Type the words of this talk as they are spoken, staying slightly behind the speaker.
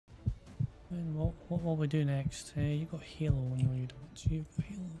And what will we do next? You got Halo, no you don't. You've got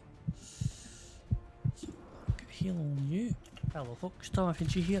Halo. So, I'll get Halo on you. Hello folks,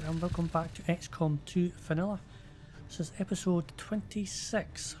 ThomFnG here and welcome back to XCOM 2 Vanilla. This is episode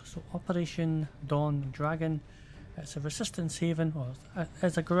 26, so Operation Dawn Dragon. It's a resistance haven, well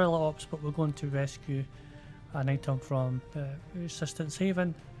it's a guerrilla ops, but we're going to rescue an item from the resistance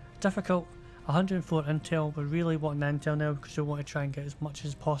haven. Difficult, 104 intel, we're really wanting intel now because we want to try and get as much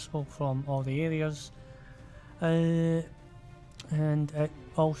as possible from all the areas. And it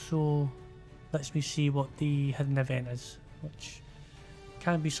also lets me see what the hidden event is, which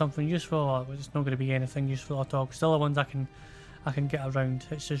can be something useful, or it's not going to be anything useful at all because the other ones I can get around.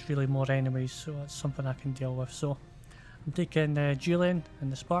 It's just really more enemies, so that's something I can deal with. So I'm taking Julian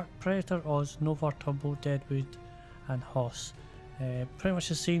and the Spark, Predator, Oz, Nova, Turbo, Deadwood and Hoss. Pretty much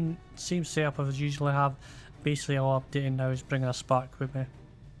the same setup as I usually have. Basically all I'm updating now is bringing a Spark with me.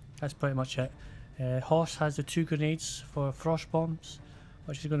 That's pretty much it. Hoss has the 2 grenades for frost bombs,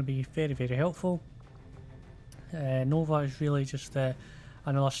 which is going to be very helpful. Nova is really just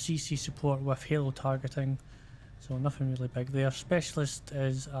another CC support with Halo targeting, so nothing really big there. Specialist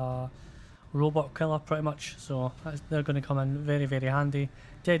is a robot killer pretty much, so they're going to come in very handy.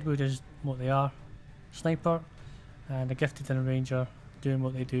 Deadwood is what they are, sniper, and a gifted and a ranger doing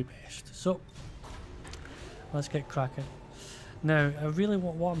what they do best. So let's get cracking. Now I really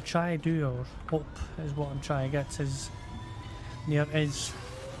want, what I'm trying to do, or hope is what I'm trying to get, is the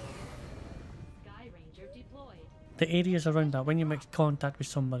areas around that. When you make contact with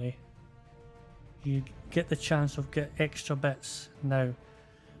somebody, you get the chance of get extra bits. Now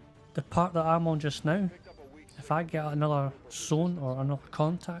the part that I'm on just now, if I get another zone or another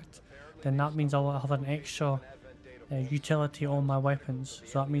contact, then that means I'll have an extra utility on my weapons.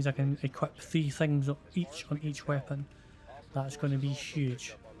 So that means I can equip 3 things on each weapon. That's going to be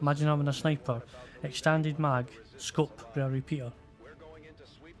huge. Imagine having a sniper, extended mag, scope with a repeater.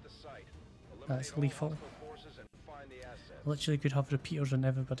 That's lethal. Literally could have repeaters on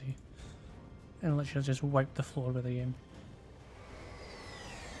everybody and literally just wipe the floor with the game.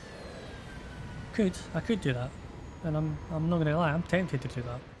 I could do that, and I'm not gonna lie, I'm tempted to do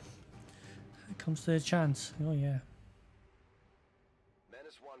that. It comes to the chance. Oh yeah.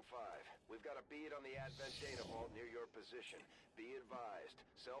 Menace 1-5, we've got a bead on the Advent data vault near your position. Be advised,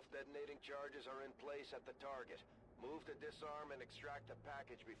 self-detonating charges are in place at the target. Move to disarm and extract the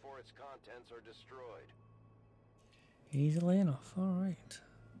package before its contents are destroyed. Easily enough, alright.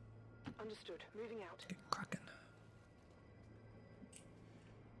 Understood. Moving out. Get cracking.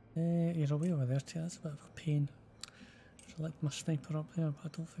 You're away over there too, that's a bit of a pain. So I like my sniper up there, but I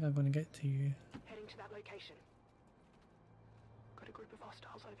don't think I'm going to get to you. Heading to that location. Got a group of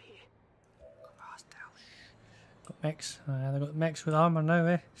hostiles over here. Hostiles. Got mechs. They got mechs with armour now,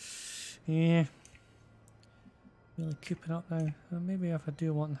 eh? Yeah. Really cooping up now. Maybe if I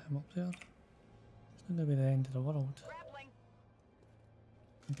do want him up there, it's not going to be the end of the world. Grappling.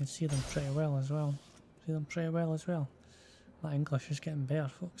 You can see them pretty well as well. That English is getting better,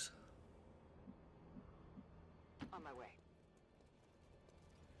 folks. On my way.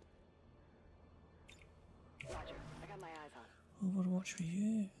 Roger. I got my eyes on. Overwatch for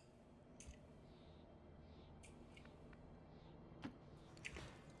you.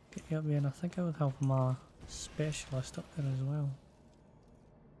 Get you up here, and I think I would have my specialist up there as well.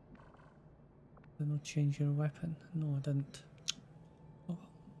 Did not change your weapon? No, I didn't. Oh.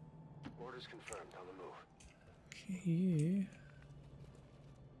 Orders confirmed, on the move. Okay, you.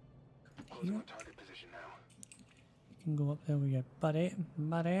 Closing on target position now. You can go up there with your buddy.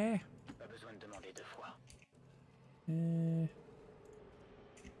 Pas besoin de demander 2 fois.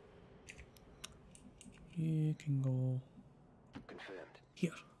 You can go Confirmed.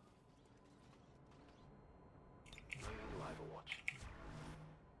 here. Live watch.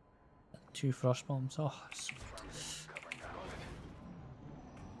 2 frost bombs. Oh, sweet. Covering the hole.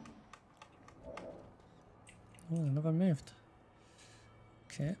 Oh, they never moved.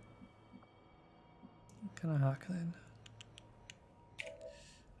 Okay. Can I hack then?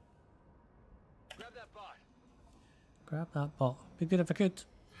 Grab that bot. Grab that bot. Be good if I could.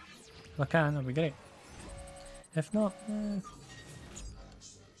 If I can, that'd be great. If not,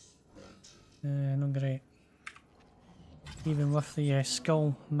 not great. Even with the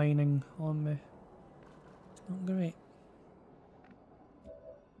skull mining on me, it's not great.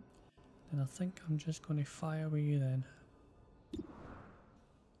 And I think I'm just going to fire with you then.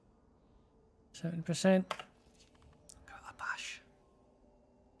 70%. Got a bash.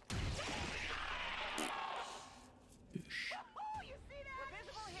 Boosh.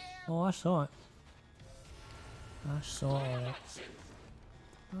 Oh, I saw it. I saw it.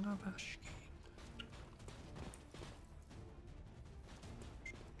 Not a bash.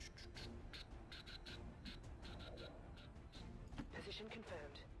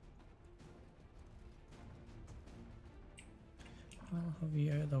 I'll have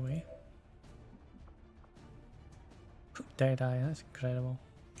you out of the way. Deadeye, that's incredible.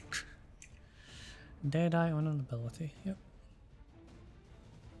 Deadeye on an ability, yep.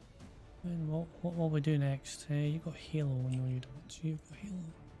 And what will we do next? You got Halo, no you don't. You've got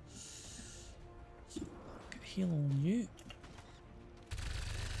Halo. So I'll get Halo on you.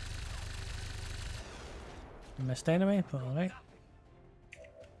 You missed anyway, but alright.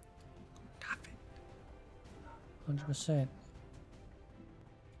 100%.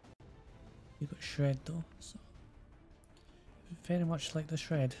 You got Shred though, so very much like the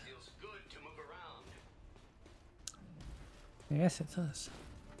Shred. Feels good to move around. Yes, it does.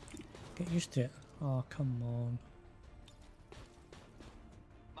 Get used to it. Oh, come on.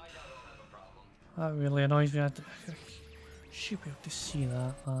 I don't have a problem. That really annoys me. I should be able to see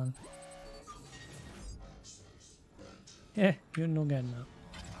that, man. Yeah, you're not getting that.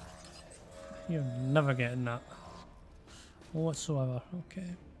 You're never getting that. Whatsoever.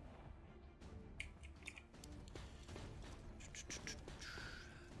 Okay.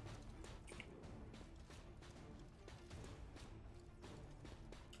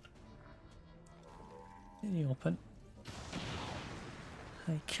 In the open.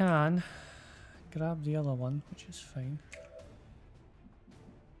 I can grab the other one, which is fine.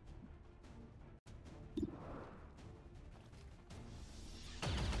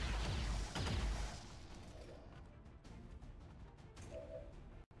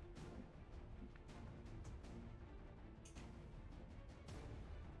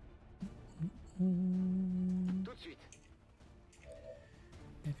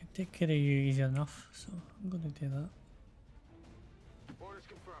 I can take care of you easy enough, so I'm going to do that. Orders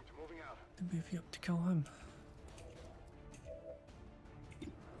confirmed. Moving out. To move you up to kill him.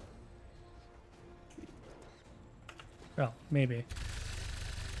 Well, maybe.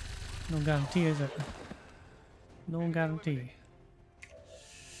 No guarantee, is it? No guarantee.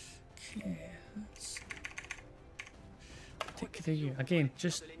 Okay, let's take care of you. Again,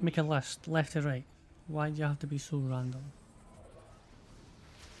 just make a list, left to right. Why do you have to be so random?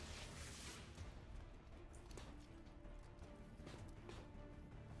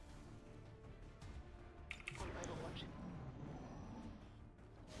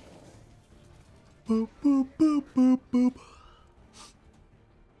 Boop, boop, boop, boop, boop.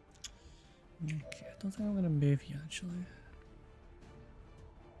 Okay, I don't think I'm gonna move you actually.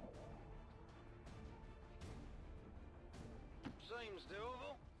 Seems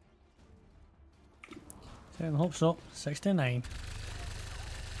doable. Certainly hope so. 69.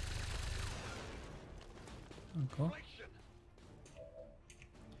 Okay.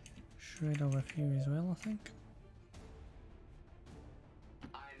 Shredder with you as well, I think.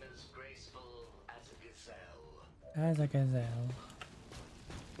 I'm as graceful as a gazelle. As a gazelle.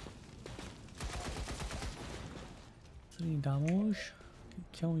 3 damage. Can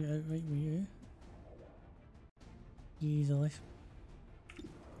kill you outright with you. Easily.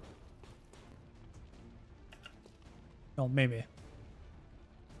 Oh, maybe.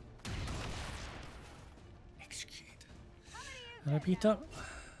 Execute. A repeater.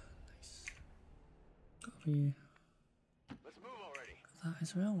 Nice. Got to be Let's move already. that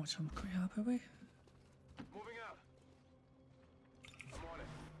as well, which I'm quite happy with. Moving out. I'm on it.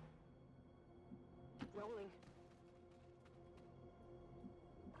 Rolling.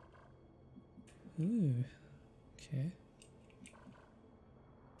 Ooh. Okay.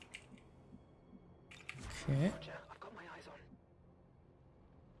 Okay. Roger, I've got my eyes on.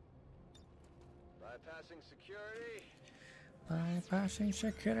 Bypassing security. Bypassing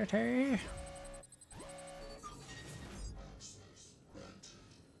security.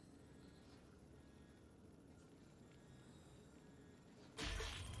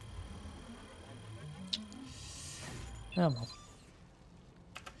 Oh well.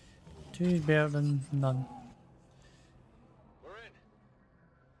 2 is better than none. We're in.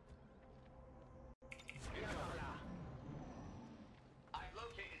 I've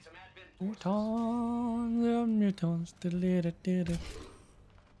located some admin Mutons, the mutons, diddly-diddly.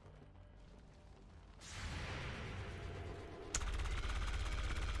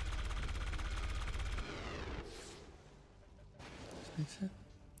 Nice hit.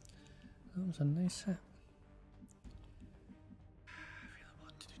 That was a nice hit. I really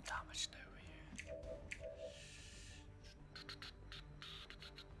want to do damage now with you.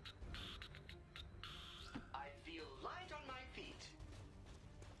 I feel light on my feet.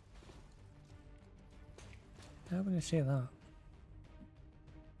 How would I say that?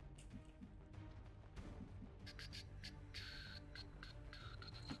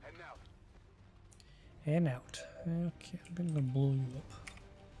 Heading out. And out. Okay, I'm gonna blow you up.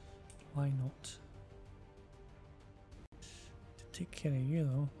 Why not? To take care of you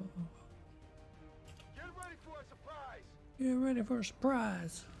though. Get ready for a surprise! Get ready for a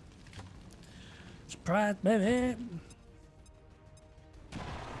surprise. Surprise, baby.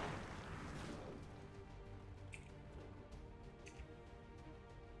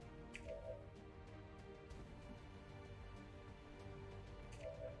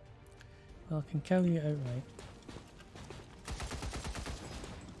 Well, I can kill you outright.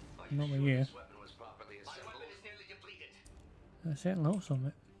 Not with you. This weapon was properly assembled. My weapon is nearly depleted. I certainly hope so,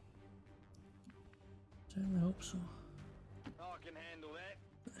 mate. Certainly hope so. I can handle that.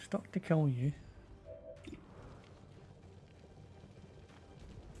 Stop to kill you.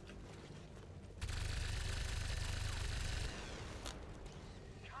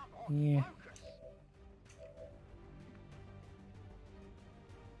 Yeah.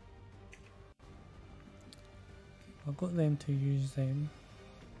 I've got them to use them.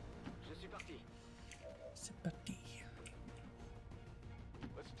 Je suis parti. C'est parti.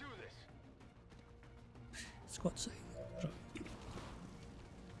 Let's do this. Squad side. Right.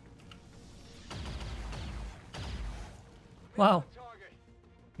 Wow. Target.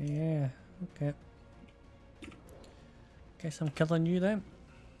 Yeah. Okay. Guess I'm killing you then.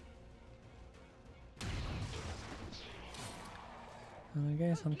 And I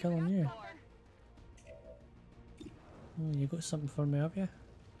guess I'm killing you. Oh, you got something for me, have you?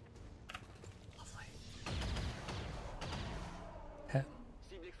 Lovely. Hit.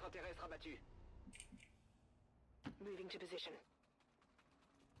 Cible extraterrestre abattue. Moving to position.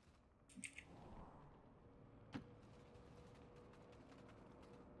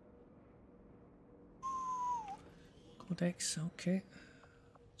 Codex, okay.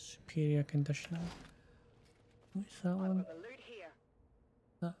 Superior conditioning. What's that one? Loot here.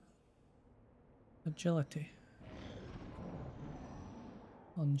 That agility.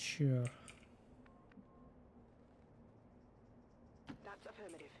 Unsure. That's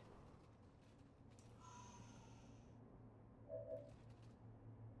affirmative.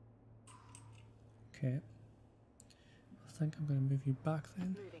 Okay. I think I'm going to move you back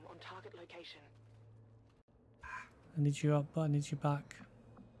then. Moving on target location. I need you up, but I need you back.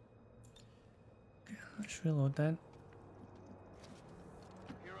 Okay, let's reload then.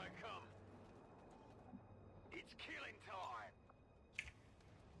 Here I come. It's killing time.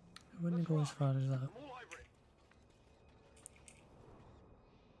 I wouldn't go as far as that. I'm all over it.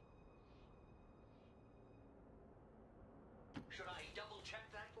 Should I double check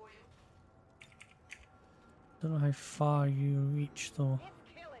that for you? Don't know how far you reach though.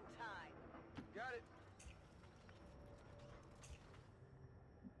 It's killing time. Got it.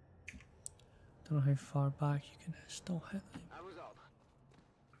 Don't know how far back you can still hit them. À vos ordres.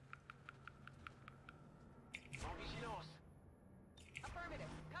 En vigilance.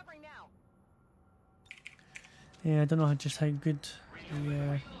 Affirmative. Covering now. Yeah, I don't know just how good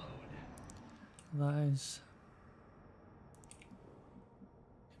that is.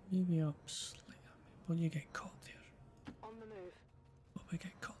 Maybe up slightly. Will you get caught there? On the move. Will we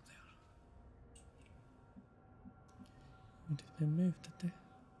get caught there? Oh, did they move, did they?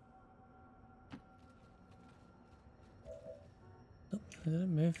 Nope, they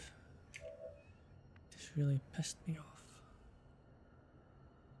didn't move. This really pissed me off.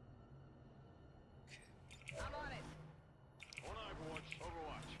 I'm on it. On Overwatch.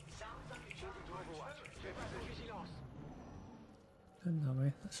 Overwatch. Sounds like a Moving to Overwatch. Fais face à vigilance. Going that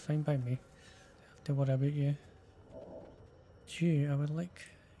way, that's fine by me. Don't have to worry about you. You, I would like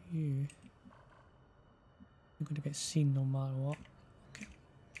you. You're going to get seen no matter what. Okay.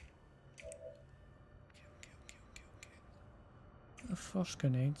 Okay. The first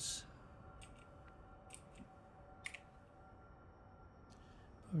grenades.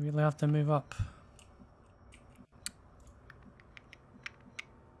 I really have to move up.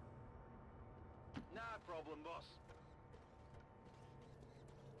 No problem, boss.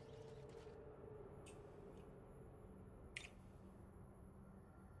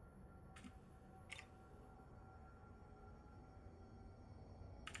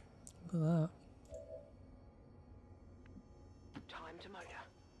 Look at that. Time to motor.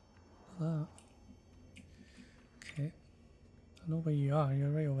 Look at that. Okay. I know where you are, you're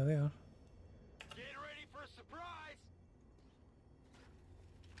right over there. Get ready for a surprise.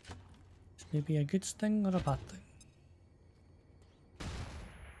 This may be a good thing or a bad thing.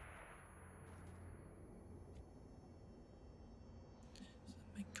 So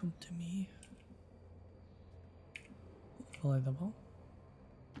it might come to me. Hopefully they will.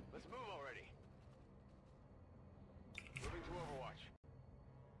 Let's move already. Moving to Overwatch.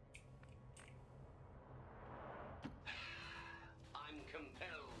 I'm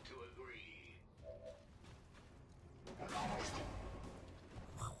compelled to agree.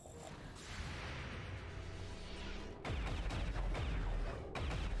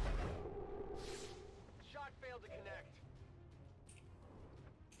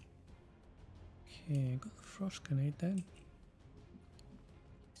 Okay, got the frost grenade then.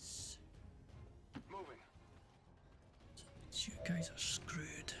 Moving. You guys are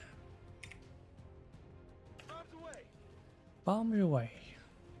screwed. Bombs away. Bombs away.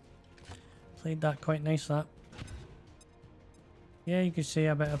 Played that quite nice, that. Yeah, you could say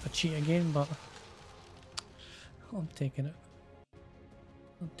a bit of a cheat again, but I'm taking it.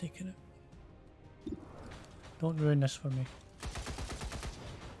 I'm taking it. Don't ruin this for me.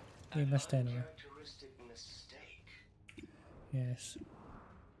 You missed anyway. Characteristic mistake. Yes.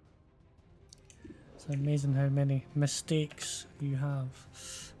 It's amazing how many mistakes you have.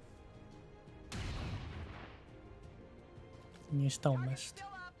 And you still missed.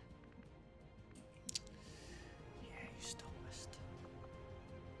 Yeah, you still missed.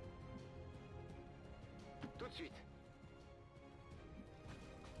 Tout de suite.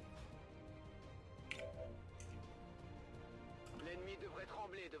 L'ennemi devrait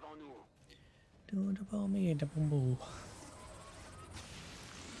trembler devant nous. Do the bomb me, the bumble.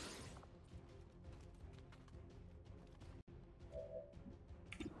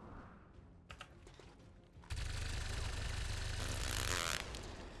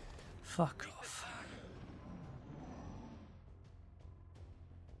 Fuck off.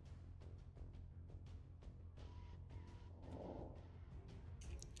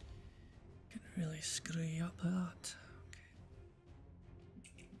 Can really screw you up like that.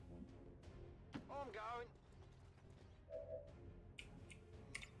 I'm going.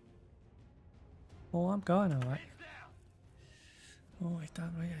 Oh, I'm going alright. Heads down. Oh, he's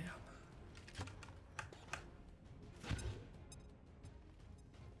damn right I am.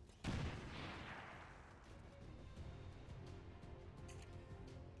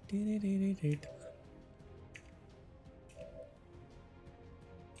 Dee-dee-dee-dee-dee.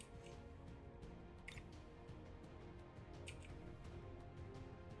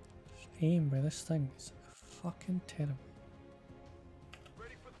 Aim by this thing is fucking terrible.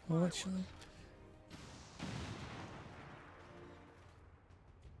 Ready for the Oh, fireworks. actually.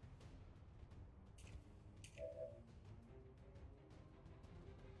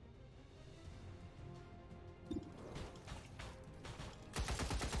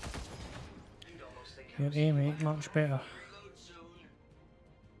 You'd almost think Your aim ain't much better. reload soon.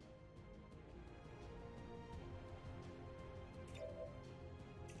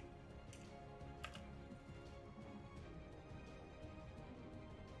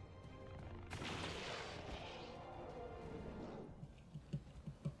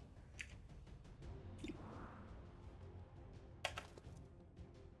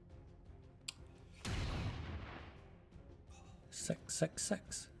 Six, six,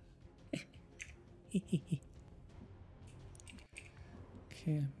 six. Okay,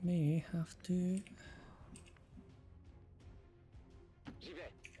 I may have to. J'y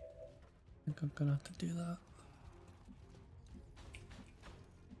vais. I think I'm gonna have to do that.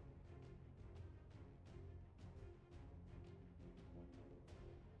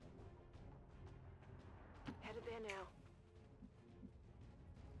 Headed there now.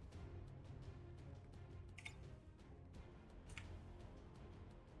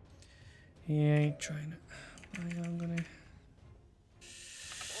 Yeah, I ain't trying it. I'm gonna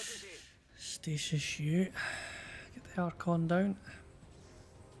Protégé. stasis you. Get the Archon down.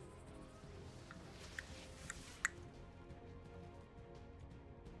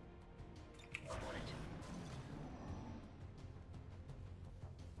 On it.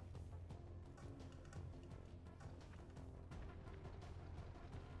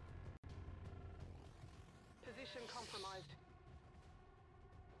 Position compromised.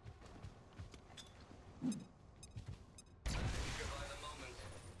 Goodbye the moment.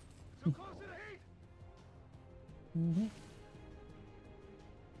 So close to the heat. Mm-hmm.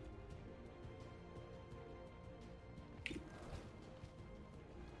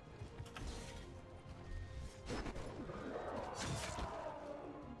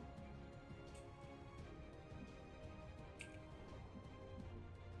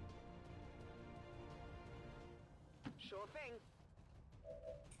 Sure thing.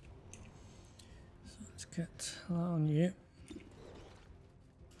 So let's get that on you.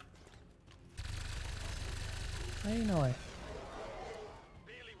 Finally.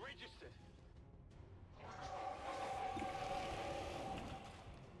 Barely registered.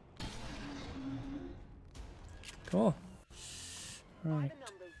 Go. By Right. the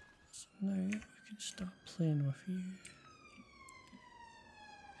numbers. So now we can start playing with you.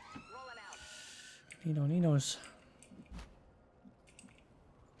 Rolling out. Ninos.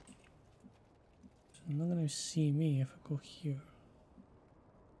 So they're not going to see me if I go here.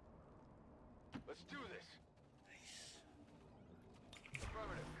 Let's do this.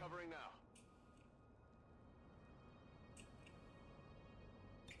 Affirmative. Covering now.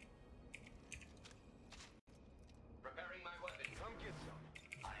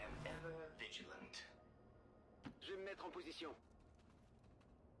 mettre en position.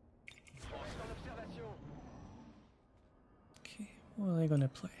 Force en observation. Okay, what are they gonna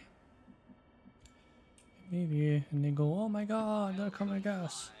play? Maybe, and they go, oh my god, they're coming to get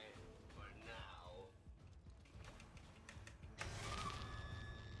us. For now.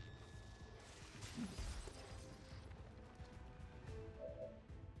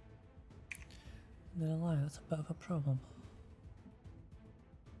 They're alive, that's a bit of a problem.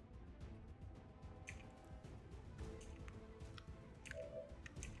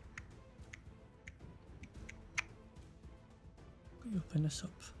 Can you open this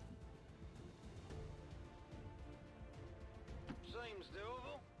up? Seems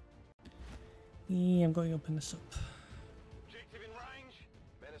doable. Yeah, I'm going to open this up. Objective in range.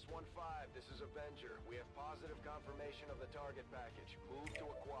 Menace 1-5, this is Avenger. We have positive confirmation of the target package. Move to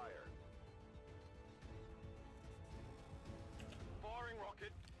acquire. Firing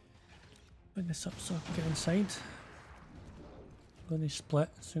rocket. Open this up so I can get inside. I'm going to split,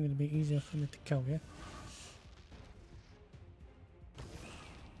 so it's going to be easier for me to kill you.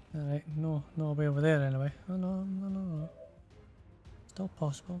 Alright, no way over there anyway. Oh no. Still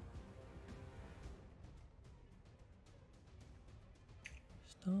possible.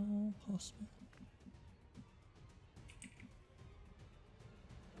 Still possible.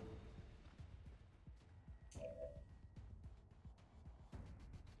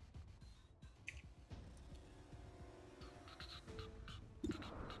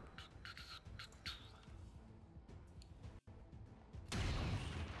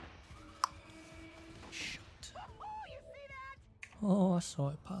 Oh, I saw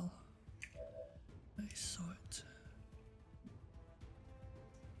it, pal. I saw it.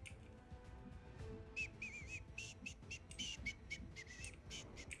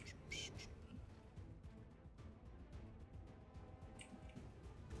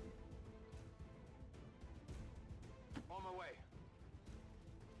 On my way.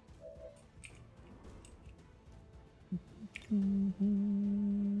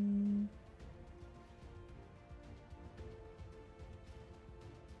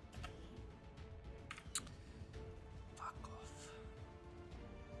 Fuck off.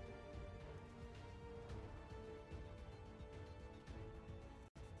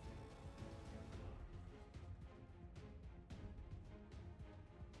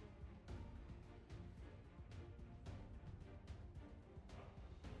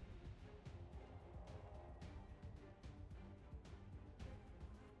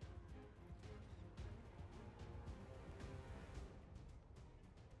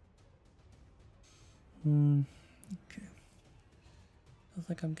 Okay. I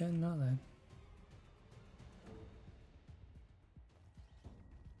think I'm getting that then.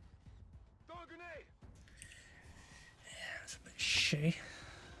 Throw a grenade. Yeah, it's a bit shitty.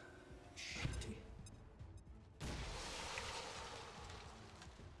 Shitty.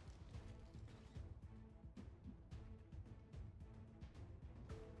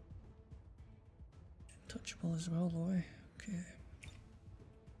 Touchable as well, though. Okay.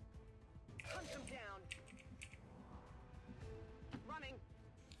 Hunt them down. Running.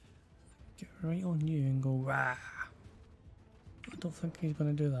 Get right on you and go rah. I don't think he's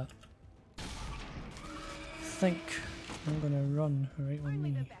gonna do that. I think I'm gonna run right on Bring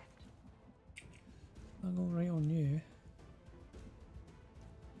me me. the best. I'll go right on you.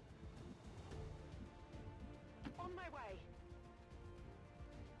 On my way.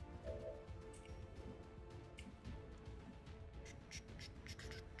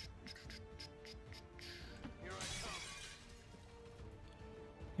 Here I come.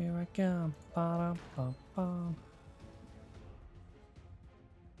 Here I come. Ba-dum-bum-bum.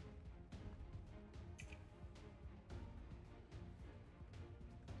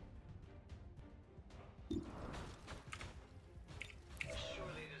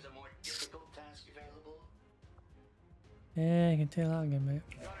 Surely there's a more difficult task available? Yeah, you can tell that again, mate.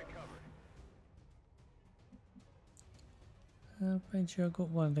 Got it covered. I'm pretty sure I got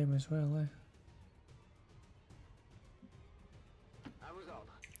one of them as well, eh? I was out.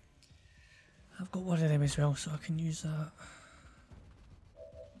 I've got one of them as well, so I can use that.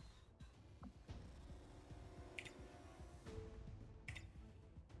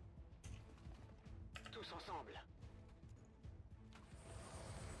 Tous ensemble.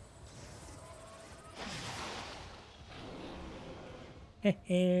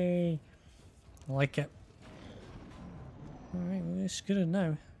 Hey, I like it. Alright, well, it's good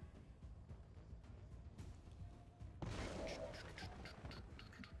now.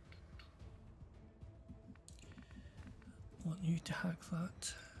 Want you to hack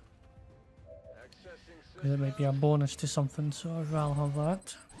that. Accessing Because it might be a bonus to something, so I'd rather have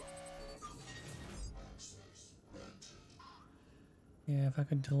that. Yeah, if I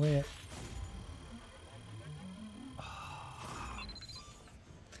could delay it.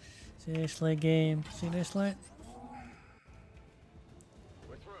 Seriously, game. Seriously.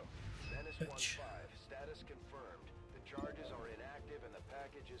 We're through. Menace 1-5. Status confirmed. The charges are inactive and the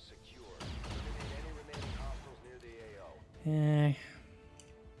package is secure. Eliminate any remaining hostiles near the AO. Yeah.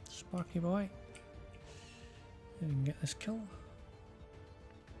 Sparky boy. We can get this kill.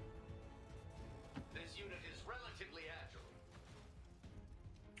 This unit is relatively agile.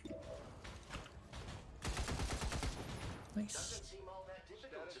 Nice. Doesn't seem all that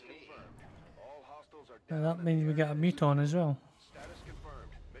difficult Status to me. confirmed. All hostiles are Now down that in means the we get a area. mute on as well. Status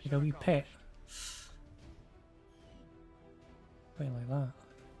confirmed. Like Mission a wee pet. accomplished. Quite like that.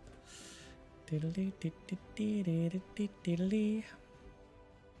 Diddly diddly diddly diddly.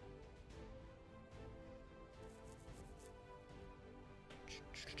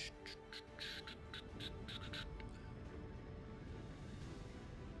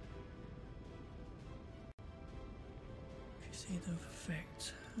 Crusade of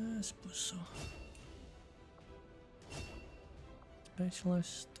effect. I suppose so.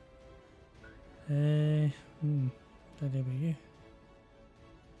 Specialist. Did it be you?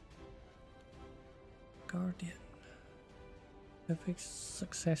 Guardian. If it's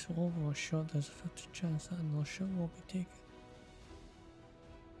successful overwatch shot, there's a 50 chance that another shot will be taken.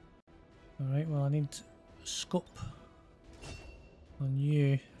 Alright, well I need scope on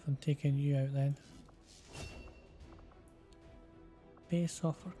you if I'm taking you out then. Base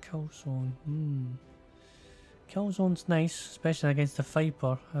off or kill zone. Kill zone's nice, especially against the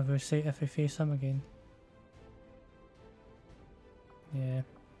Viper if we face him again. Yeah.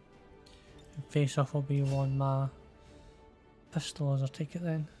 And face off will be on my pistol as I take it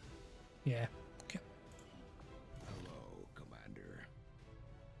then. Yeah. Okay. Hello, Commander.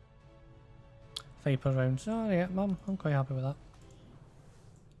 Viper rounds. Oh yeah, Mum, I'm quite happy with that.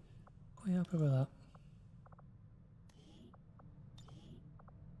 Quite happy with that.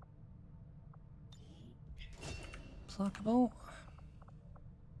 Placable.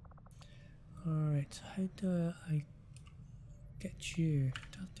 Alright, how do I get you?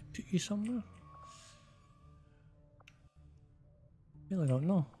 Do I have to put you somewhere? Really don't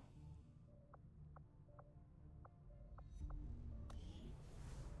know.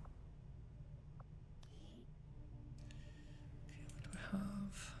 Okay, what do I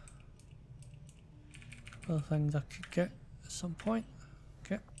have? Other things I could get at some point.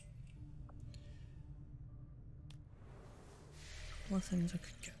 Okay. Other things I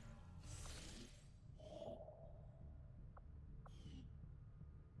could get.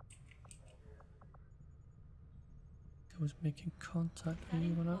 I was making contact with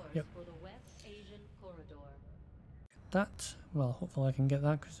you when I. Yep. That. Well, hopefully I can get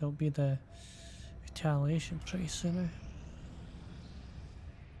that because there'll be the retaliation pretty soon now.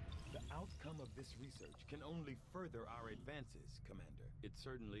 The outcome of this research can only further our advances, Commander. It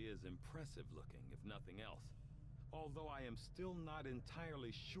certainly is impressive looking, if nothing else. Although I am still not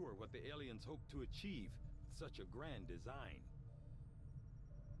entirely sure what the aliens hope to achieve with such a grand design.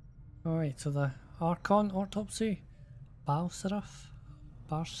 Alright, so the Archon Autopsy, Barsurf.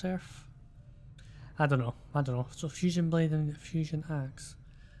 I don't know. So Fusion Blade and Fusion Axe.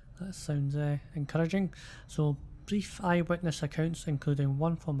 That sounds encouraging. So brief eyewitness accounts, including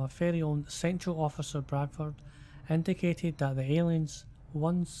one from our very own Central Officer Bradford, indicated that the aliens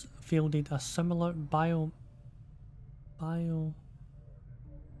once fielded a similar biomechatronic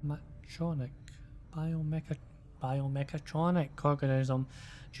organism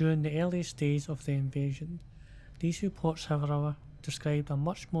during the earliest days of the invasion. These reports, however, described a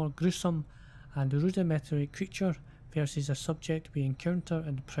much more gruesome and rudimentary creature versus a subject we encounter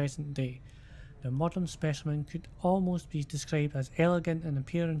in the present day. The modern specimen could almost be described as elegant in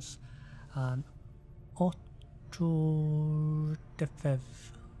appearance and authoritative.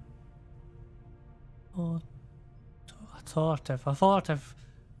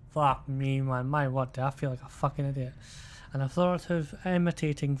 Fuck me, man. My word, I feel like a fucking idiot. An authoritative,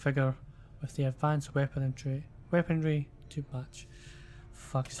 imitating figure with the advanced weaponry to match.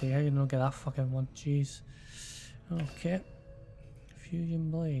 Fuck's sake, how you not get that fucking one? Jeez. Okay.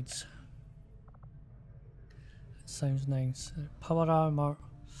 Fusion blades. That sounds nice. Power armor.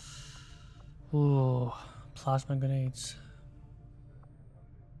 Oh, plasma grenades.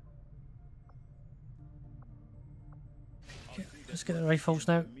 Okay, let's get the rifles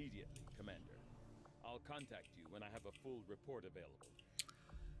now. Immediately, Commander. I'll contact you when I have a full report available.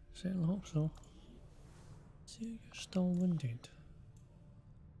 Certainly hope so. See, you're still wounded.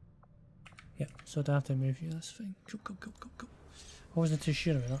 Yep, so I don't have to move you, that's fine. Go. I wasn't too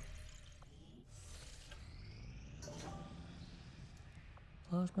sure about that.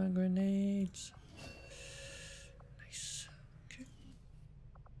 Plasma grenades. Nice. Okay.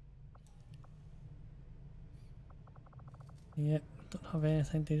 Yep, don't have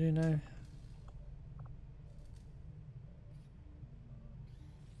anything to do now.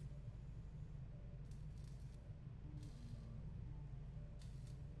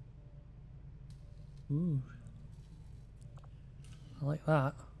 Ooh. I like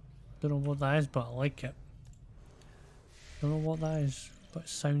that. Don't know what that is, but I like it. Don't know what that is, but it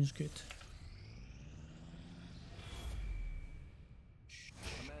sounds good.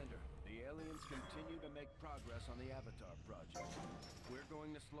 Commander, the aliens continue to make progress on the Avatar project. If we're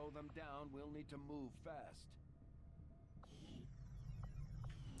going to slow them down, we'll need to move fast.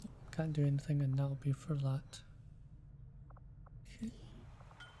 Can't do anything, and that'll be for that. Okay.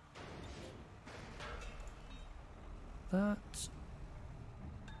 That.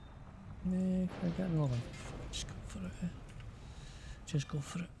 Can I get another one? Just go for it. Just go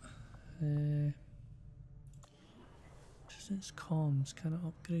for it. Since comms, can I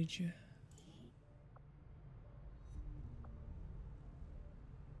upgrade you?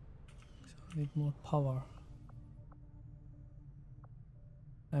 So I need more power.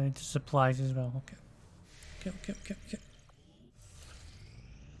 I need supplies as well. Okay. Okay. Okay.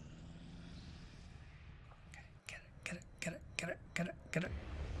 Get it.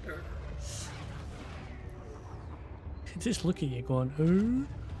 Just look at you going, ooh.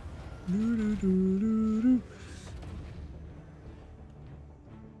 Reading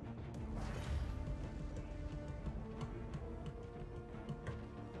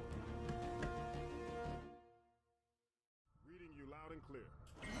you loud and clear.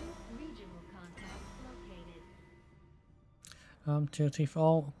 Regional contact located. Tier 3 for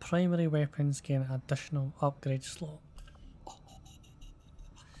all primary weapons gain an additional upgrade slot. Oh.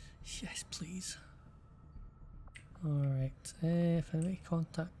 Yes, please. Alright, if I make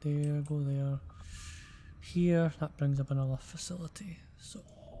contact there, go there. Here, that brings up another facility. So,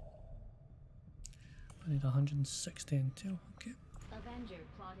 I need 160 intel. Okay. Avenger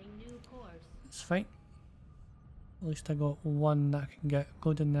plotting new course. It's fine. At least I got one that I can get,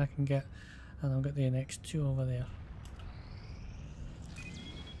 golden that I can get, and I'll get the next two over there.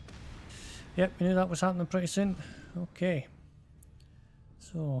 Yep, we knew that was happening pretty soon. Okay.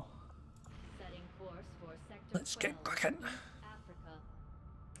 So, Setting course for sector let's 12, get cooking. Africa.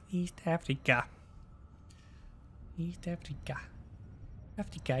 East Africa. East Africa.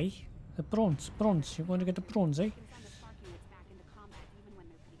 Africa. The bronze. You want to get the bronze, eh?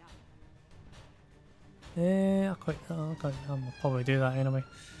 I'll probably do that anyway.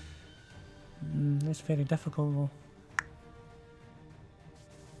 It's very difficult though.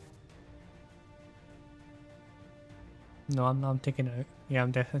 No, I'm taking it out. Yeah,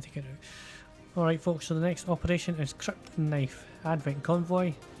 I'm definitely taking it out. Alright folks, so the next operation is Crypt Knife, Advent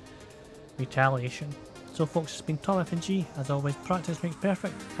Convoy, Retaliation. So folks, it's been ThomFnG. As always, practice makes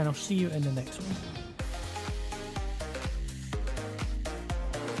perfect, and I'll see you in the next one.